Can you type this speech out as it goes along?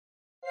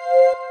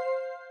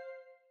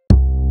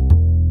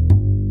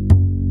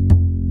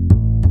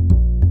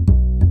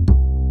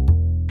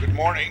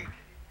morning.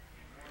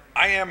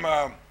 I am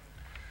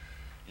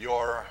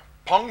your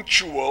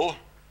punctual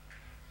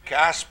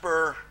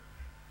Casper,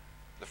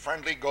 the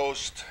friendly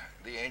ghost,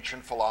 the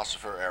ancient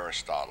philosopher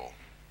Aristotle.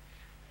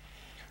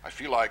 I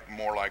feel like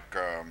more like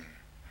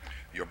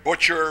your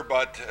butcher,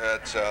 but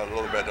it's a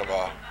little bit of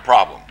a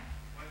problem.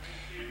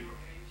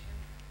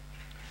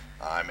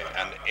 I'm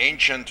an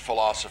ancient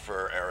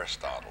philosopher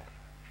Aristotle.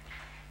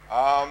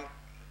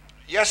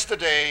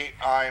 Yesterday,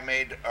 I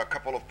made a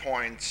couple of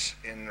points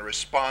in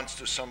response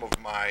to some of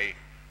my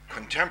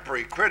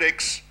contemporary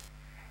critics,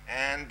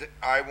 and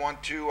I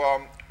want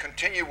to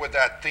continue with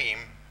that theme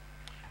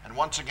and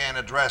once again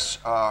address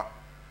a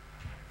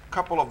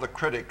couple of the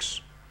critics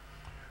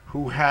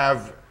who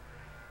have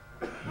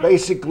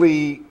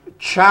basically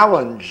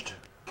challenged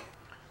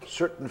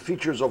certain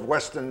features of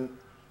Western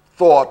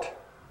thought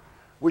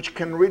which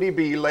can really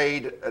be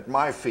laid at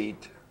my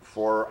feet,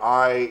 for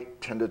I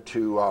tended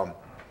to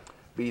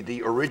be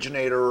the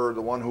originator,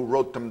 the one who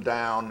wrote them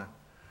down,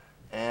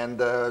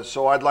 and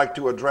so I'd like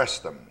to address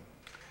them.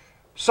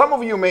 Some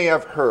of you may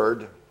have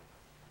heard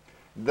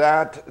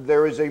that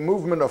there is a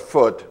movement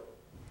afoot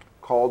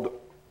called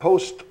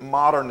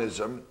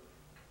postmodernism,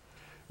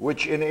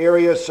 which in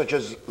areas such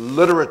as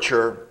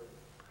literature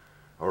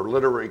or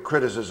literary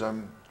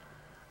criticism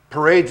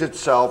parades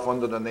itself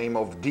under the name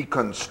of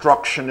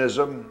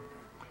deconstructionism.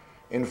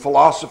 In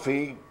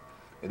philosophy,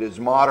 it is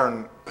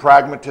modern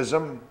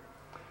pragmatism.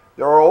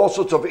 There are all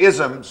sorts of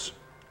isms,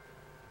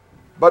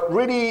 but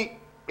really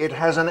it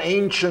has an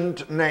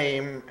ancient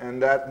name,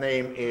 and that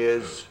name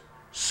is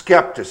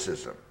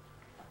skepticism.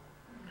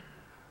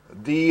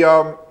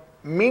 The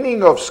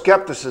meaning of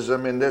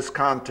skepticism in this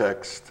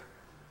context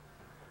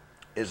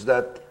is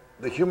that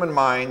the human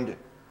mind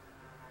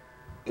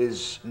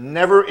is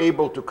never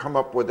able to come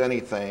up with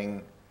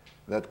anything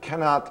that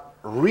cannot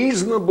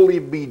reasonably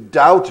be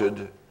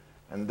doubted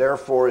and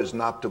therefore is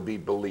not to be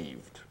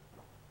believed.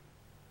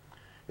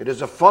 It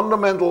is a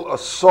fundamental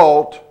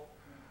assault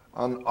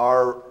on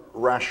our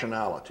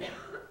rationality.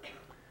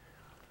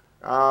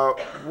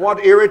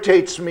 What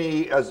irritates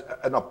me as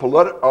on a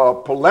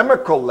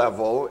polemical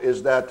level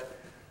is that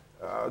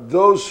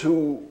those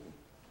who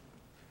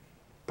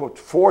put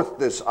forth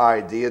this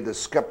idea,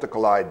 this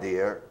skeptical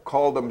idea,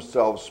 call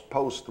themselves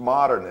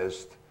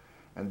postmodernist,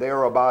 and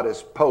they're about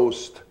as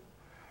post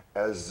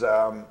as,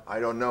 I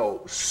don't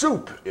know,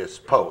 soup is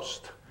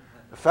post.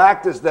 The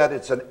fact is that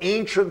it's an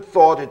ancient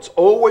thought. It's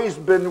always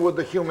been with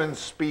the human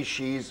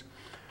species.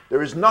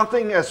 There is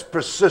nothing as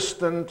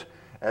persistent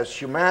as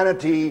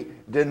humanity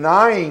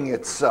denying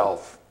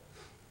itself.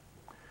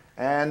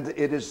 And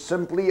it is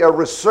simply a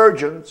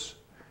resurgence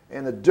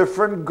in a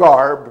different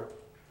garb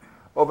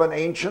of an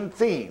ancient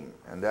theme.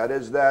 And that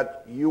is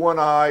that you and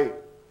I,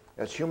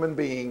 as human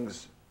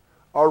beings,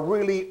 are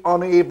really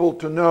unable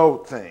to know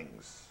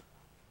things.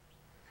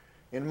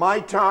 In my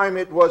time,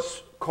 it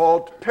was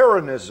called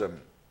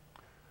Pyrrhonism,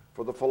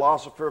 for the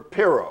philosopher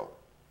Pyrrho.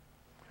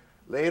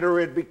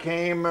 Later it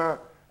became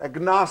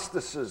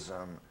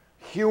agnosticism,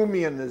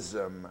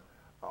 Humeanism.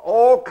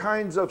 All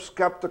kinds of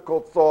skeptical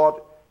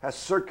thought has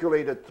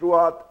circulated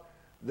throughout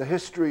the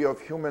history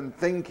of human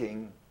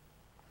thinking.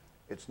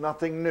 It's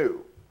nothing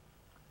new.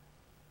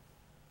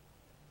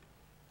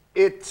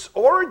 Its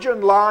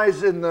origin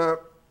lies in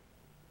the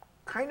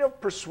kind of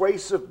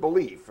persuasive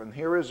belief, and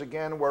here is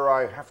again where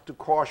I have to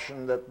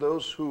caution that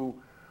those who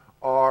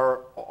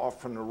are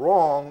often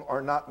wrong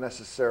are not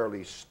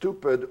necessarily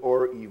stupid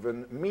or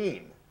even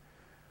mean.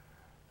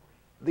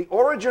 The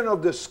origin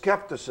of this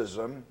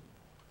skepticism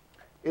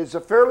is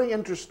a fairly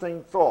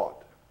interesting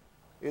thought.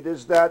 It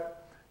is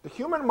that the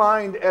human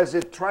mind, as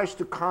it tries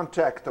to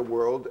contact the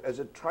world, as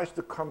it tries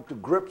to come to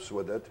grips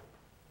with it,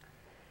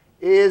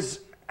 is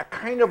a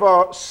kind of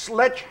a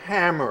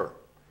sledgehammer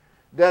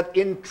that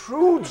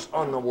intrudes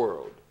on the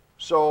world.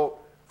 So,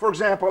 for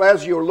example,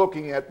 as you're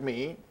looking at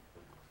me,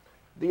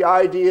 the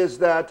idea is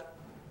that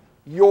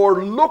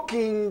your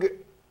looking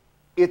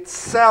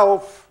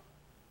itself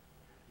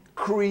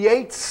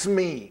creates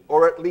me,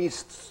 or at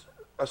least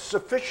a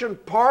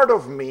sufficient part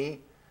of me,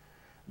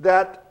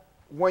 that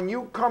when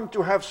you come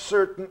to have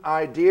certain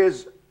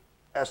ideas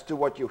as to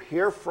what you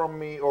hear from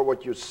me or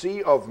what you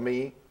see of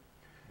me,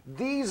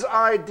 these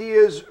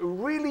ideas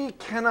really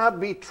cannot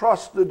be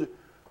trusted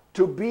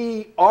to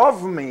be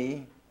of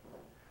me.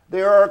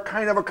 They are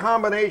kind of a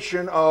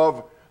combination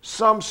of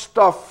some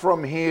stuff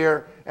from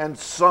here and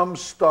some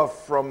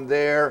stuff from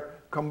there,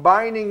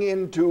 combining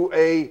into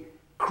a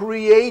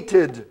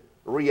created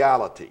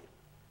reality.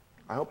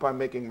 I hope I'm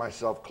making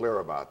myself clear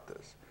about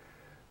this.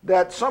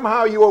 That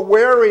somehow you are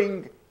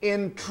wearing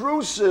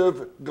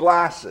intrusive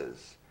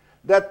glasses,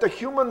 that the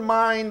human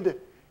mind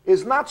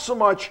is not so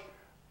much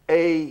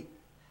an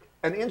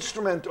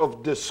instrument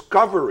of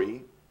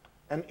discovery,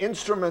 an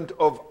instrument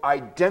of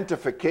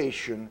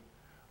identification,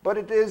 but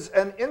it is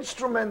an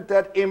instrument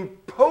that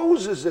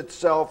imposes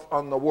itself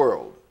on the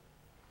world.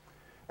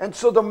 And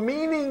so the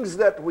meanings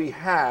that we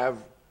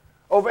have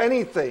of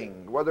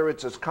anything, whether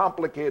it's as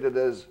complicated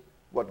as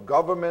what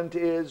government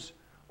is,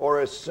 or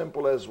as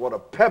simple as what a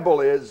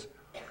pebble is,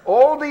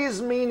 All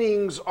these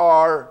meanings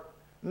are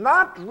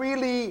not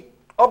really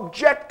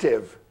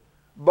objective,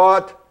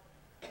 but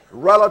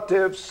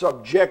relative,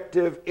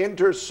 subjective,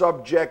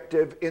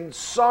 intersubjective, in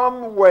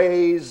some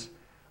ways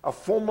a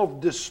form of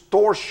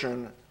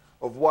distortion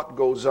of what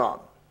goes on.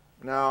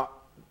 Now,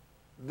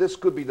 this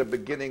could be the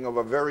beginning of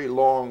a very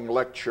long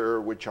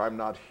lecture, which I'm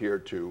not here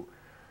to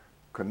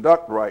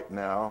conduct right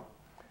now.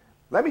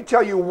 Let me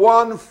tell you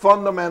one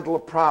fundamental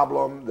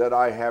problem that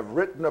I have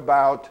written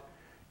about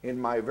in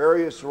my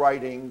various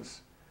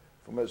writings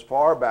from as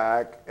far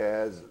back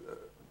as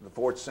the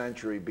 4th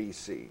century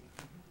BC.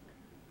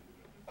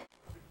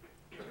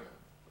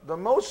 The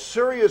most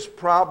serious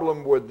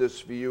problem with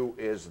this view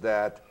is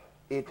that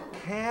it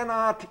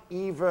cannot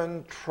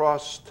even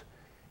trust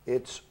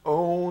its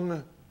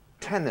own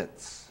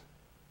tenets.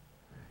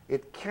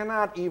 It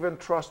cannot even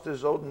trust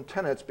its own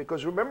tenets,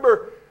 because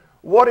remember,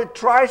 what it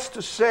tries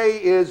to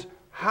say is,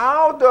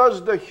 how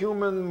does the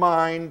human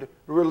mind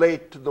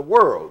relate to the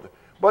world?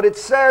 But it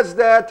says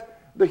that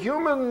the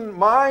human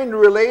mind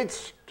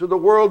relates to the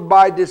world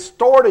by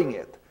distorting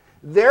it.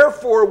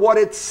 Therefore, what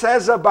it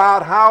says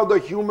about how the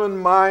human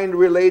mind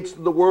relates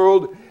to the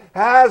world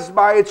has,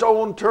 by its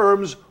own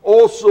terms,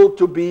 also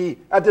to be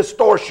a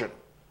distortion.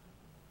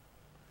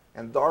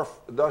 And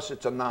thus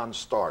it's a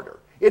non-starter.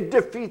 It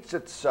defeats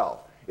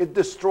itself. It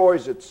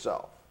destroys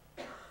itself.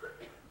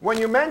 When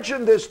you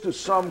mention this to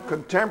some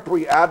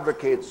contemporary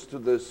advocates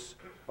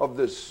of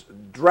this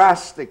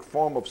drastic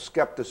form of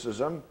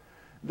skepticism,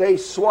 they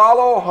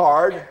swallow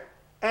hard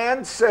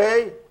and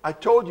say, I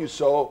told you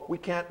so, we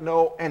can't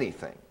know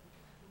anything.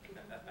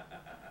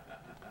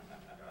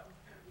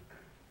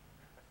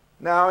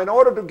 Now, in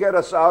order to get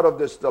us out of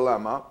this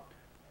dilemma,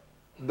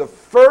 the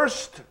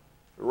first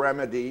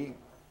remedy,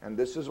 and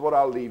this is what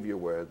I'll leave you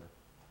with,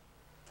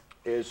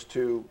 is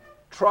to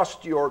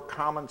trust your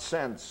common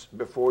sense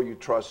before you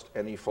trust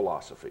any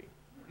philosophy.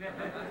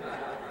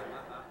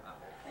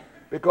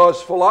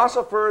 Because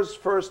philosophers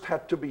first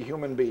had to be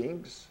human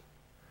beings.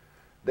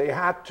 They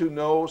had to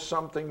know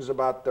some things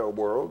about their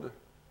world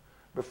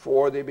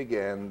before they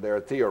began their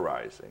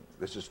theorizing.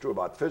 This is true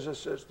about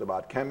physicists,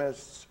 about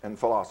chemists, and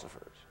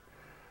philosophers.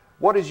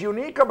 What is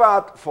unique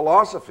about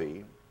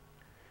philosophy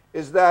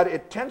is that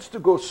it tends to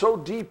go so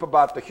deep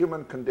about the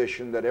human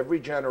condition that every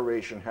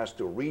generation has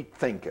to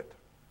rethink it.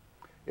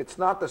 It's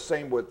not the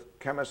same with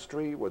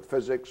chemistry, with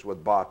physics,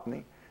 with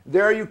botany.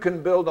 There you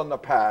can build on the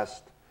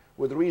past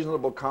with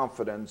reasonable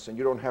confidence, and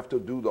you don't have to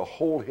do the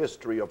whole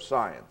history of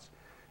science.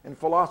 In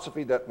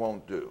philosophy, that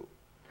won't do.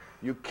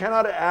 You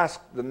cannot ask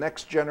the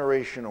next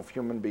generation of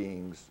human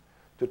beings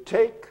to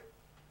take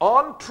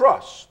on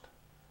trust,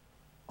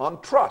 on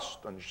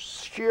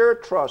sheer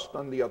trust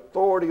on the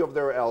authority of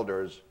their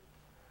elders,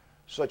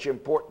 such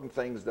important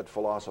things that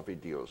philosophy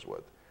deals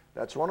with.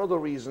 That's one of the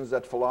reasons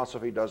that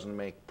philosophy doesn't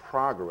make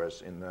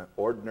progress in the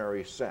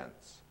ordinary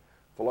sense.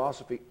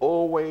 Philosophy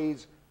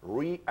always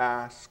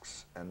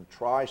re-asks and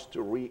tries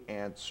to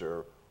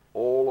re-answer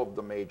all of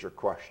the major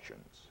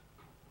questions.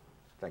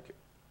 Thank you.